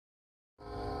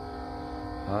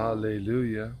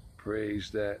Hallelujah. Praise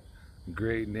that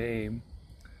great name.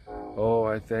 Oh,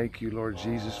 I thank you, Lord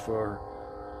Jesus, for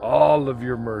all of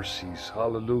your mercies.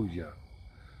 Hallelujah.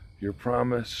 Your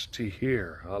promise to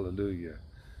hear. Hallelujah.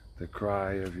 The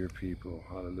cry of your people.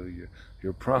 Hallelujah.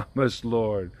 Your promise,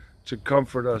 Lord, to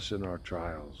comfort us in our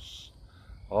trials.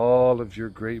 All of your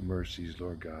great mercies,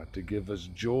 Lord God, to give us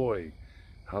joy.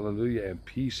 Hallelujah. And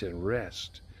peace and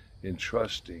rest in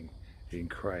trusting in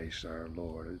Christ our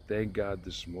Lord. Thank God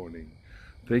this morning,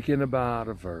 thinking about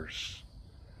a verse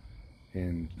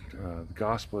in the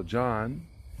Gospel of John,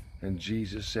 and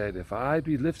Jesus said, if I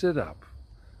be lifted up,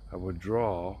 I will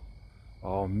draw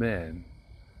all men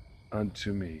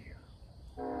unto me.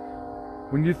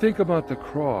 When you think about the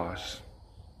cross,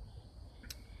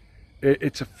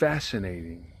 it's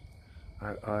fascinating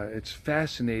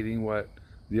what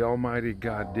the Almighty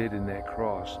God did in that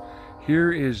cross.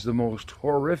 Here is the most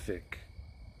horrific,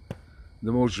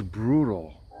 the most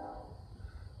brutal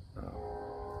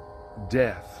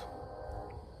death.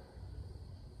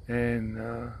 And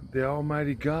the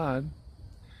Almighty God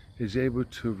is able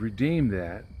to redeem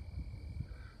that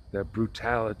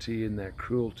brutality and that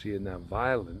cruelty and that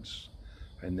violence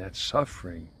and that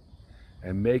suffering,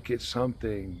 and make it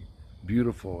something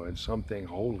beautiful and something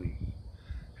holy.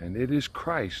 And it is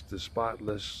Christ, the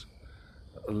spotless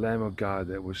Lamb of God,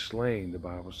 that was slain, the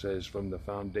Bible says, from the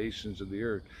foundations of the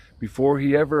earth. Before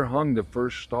he ever hung the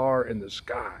first star in the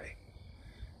sky,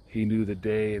 he knew the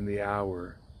day and the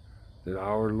hour that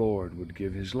our Lord would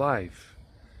give his life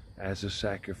as a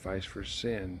sacrifice for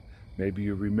sin. Maybe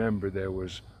you remember there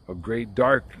was a great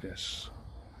darkness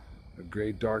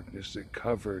that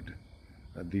covered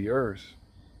the earth.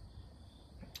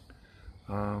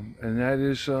 And that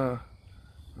is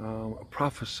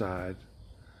prophesied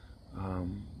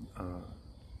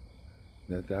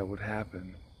that would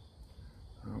happen.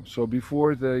 So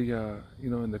before the,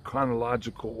 in the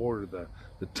chronological order,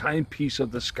 the timepiece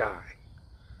of the sky,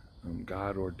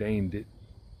 God ordained it,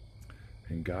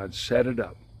 and God set it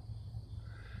up.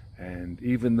 And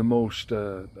even the most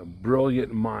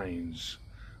brilliant minds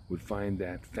would find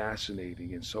that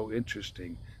fascinating and so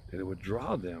interesting that it would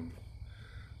draw them.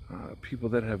 People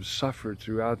that have suffered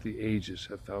throughout the ages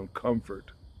have found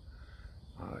comfort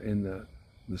in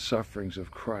the sufferings of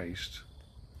Christ.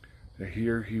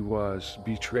 Here he was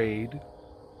betrayed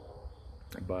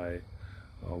by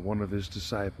one of his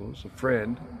disciples, a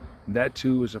friend. And that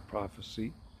too is a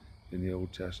prophecy in the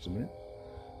Old Testament,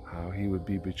 how he would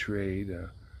be betrayed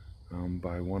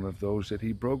by one of those that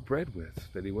he broke bread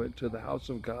with, that he went to the house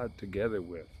of God together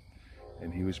with,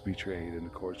 and he was betrayed. And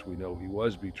of course we know he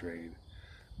was betrayed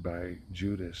by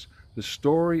Judas. The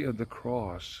story of the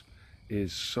cross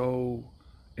is so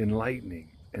enlightening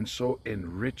and so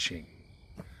enriching.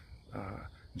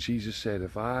 Jesus said,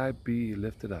 if I be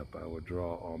lifted up, I will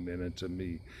draw all men unto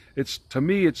me. To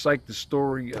me, it's like the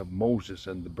story of Moses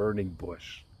and the burning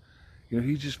bush.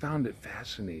 He just found it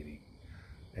fascinating.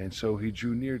 And so he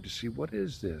drew near to see, what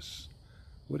is this?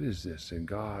 What is this? And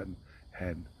God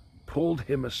had pulled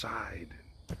him aside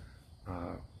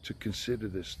to consider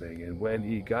this thing. And when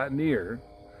he got near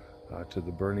to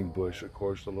the burning bush, of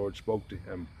course, the Lord spoke to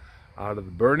him out of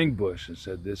the burning bush and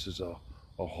said, this is a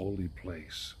holy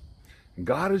place. And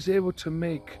God is able to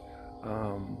make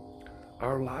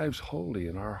our lives holy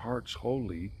and our hearts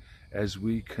holy as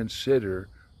we consider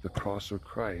the cross of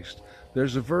Christ.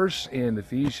 There's a verse in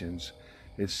Ephesians.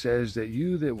 It says that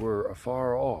you that were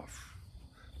afar off,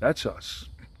 that's us,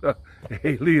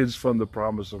 aliens from the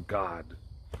promise of God,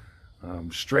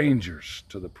 strangers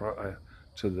to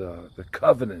the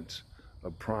covenant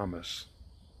of promise.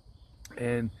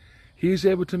 And he's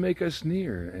able to make us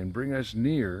near and bring us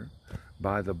near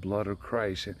by the blood of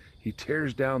Christ. And he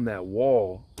tears down that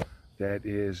wall that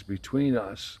is between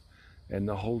us and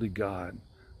the holy God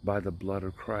by the blood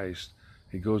of Christ.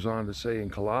 He goes on to say in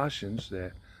Colossians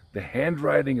that the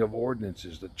handwriting of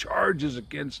ordinances, the charges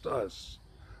against us,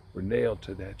 were nailed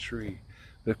to that tree.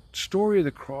 The story of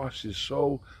the cross is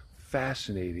so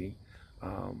fascinating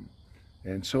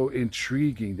and so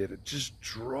intriguing that it just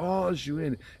draws you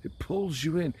in. It pulls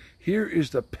you in. Here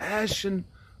is the passion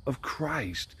of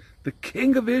Christ, the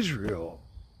King of Israel,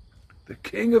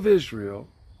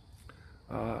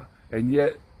 and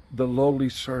yet the lowly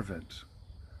servant,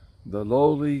 the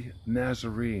lowly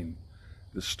Nazarene.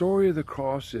 The story of the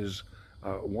cross is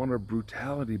one of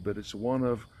brutality, but it's one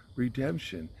of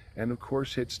redemption. And of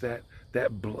course, it's that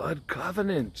blood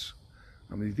covenant.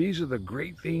 I mean, these are the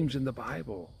great themes in the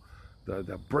Bible.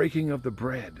 The breaking of the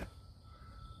bread.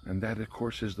 And that, of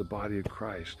course, is the body of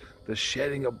Christ. The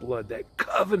shedding of blood, that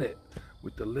covenant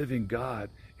with the living God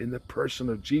in the person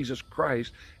of Jesus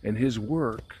Christ and his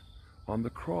work on the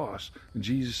cross. And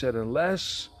Jesus said,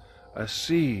 unless a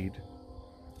seed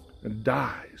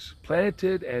dies,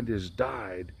 planted and is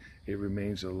died, it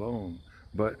remains alone.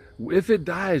 But if it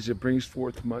dies, it brings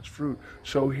forth much fruit.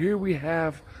 So here we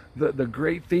have the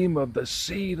great theme of the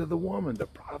seed of the woman, the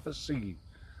prophecy.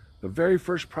 The very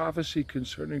first prophecy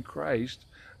concerning Christ,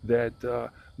 that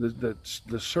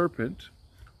the serpent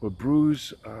would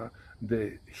bruise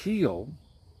the heel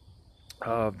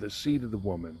of the seed of the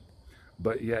woman,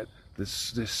 but yet the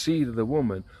seed of the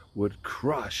woman would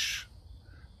crush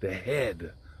the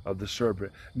head of the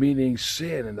serpent, meaning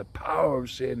sin and the power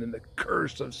of sin and the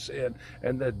curse of sin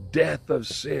and the death of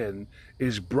sin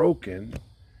is broken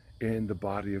in the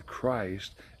body of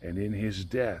Christ and in his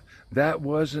death. That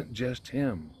wasn't just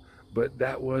him, but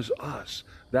that was us.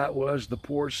 That was the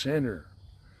poor sinner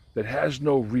that has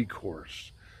no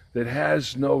recourse, that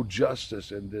has no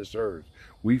justice in this earth.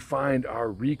 We find our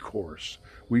recourse.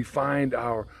 We find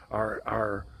our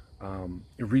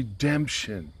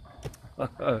redemption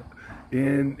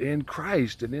in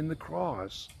Christ and in the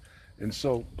cross. And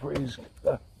so praise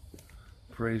the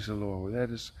Lord.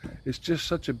 It's just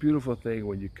such a beautiful thing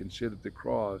when you consider the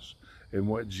cross and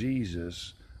what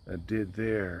Jesus did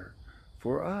there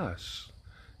for us.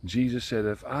 Jesus said,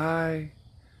 if I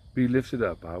be lifted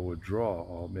up, I will draw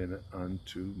all men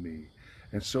unto me.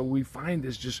 And so we find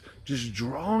this just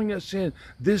drawing us in,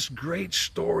 this great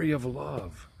story of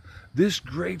love, this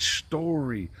great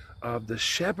story of the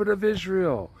shepherd of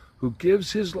Israel who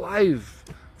gives his life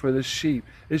for the sheep.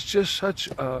 It's just such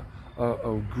a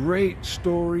great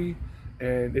story,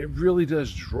 and it really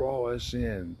does draw us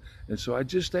in. And so I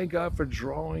just thank God for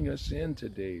drawing us in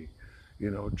today.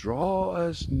 Draw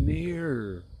us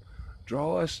near.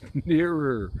 Draw us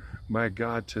nearer, my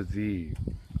God, to thee,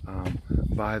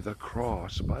 by the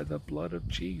cross, by the blood of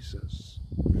Jesus.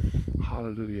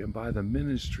 Hallelujah. And by the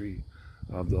ministry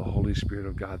of the Holy Spirit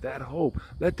of God. That hope,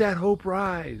 let that hope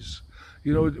rise.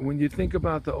 When you think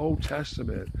about the Old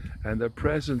Testament and the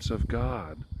presence of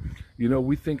God,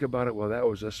 we think about it, well, that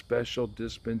was a special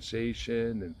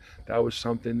dispensation, and that was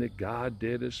something that God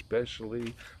did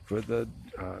especially for the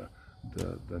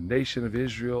nation of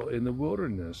Israel in the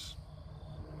wilderness.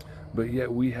 But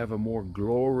yet we have a more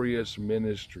glorious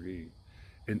ministry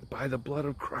by the blood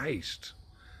of Christ,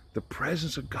 the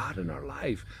presence of God in our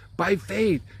life. By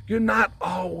faith, you're not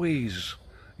always,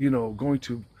 going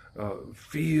to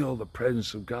feel the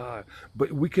presence of God,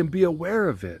 but we can be aware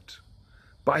of it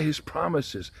by his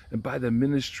promises and by the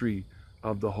ministry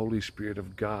of the Holy Spirit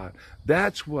of God.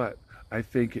 That's what I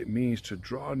think it means to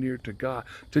draw near to God,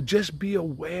 to just be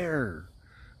aware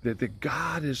that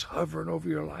God is hovering over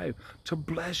your life, to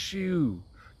bless you,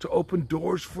 to open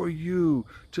doors for you,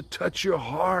 to touch your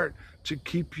heart, to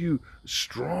keep you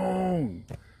strong,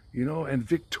 and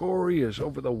victorious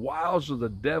over the wiles of the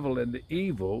devil and the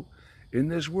evil in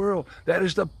this world. That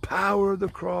is the power of the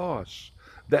cross,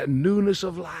 that newness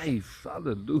of life.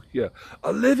 Hallelujah.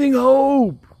 A living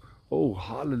hope. Oh,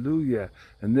 hallelujah.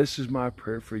 And this is my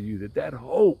prayer for you, that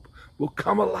hope will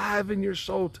come alive in your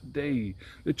soul today,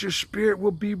 that your spirit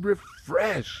will be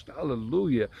refreshed,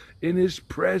 hallelujah, in his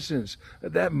presence,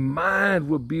 that mind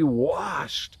will be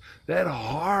washed, that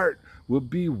heart will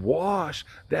be washed,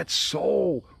 that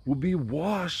soul will be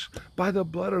washed by the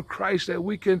blood of Christ, that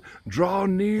we can draw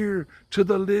near to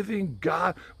the living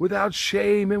God without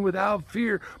shame and without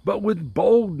fear, but with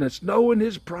boldness, knowing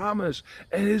his promise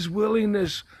and his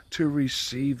willingness to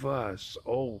receive us.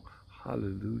 Oh,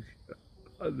 hallelujah.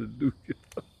 Hallelujah.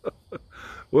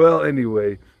 Well,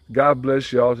 anyway, God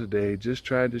bless you all today. Just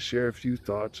trying to share a few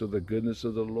thoughts of the goodness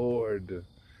of the Lord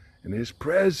and his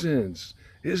presence,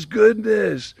 his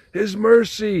goodness, his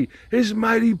mercy, his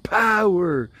mighty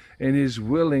power, and his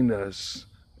willingness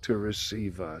to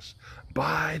receive us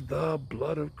by the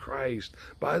blood of Christ,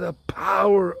 by the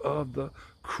power of the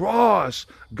cross,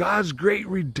 God's great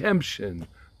redemption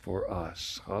for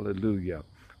us. Hallelujah.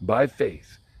 By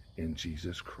faith in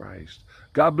Jesus Christ.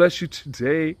 God bless you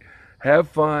today. Have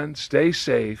fun, stay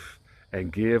safe,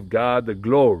 and give God the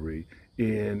glory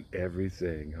in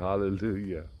everything.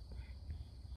 Hallelujah.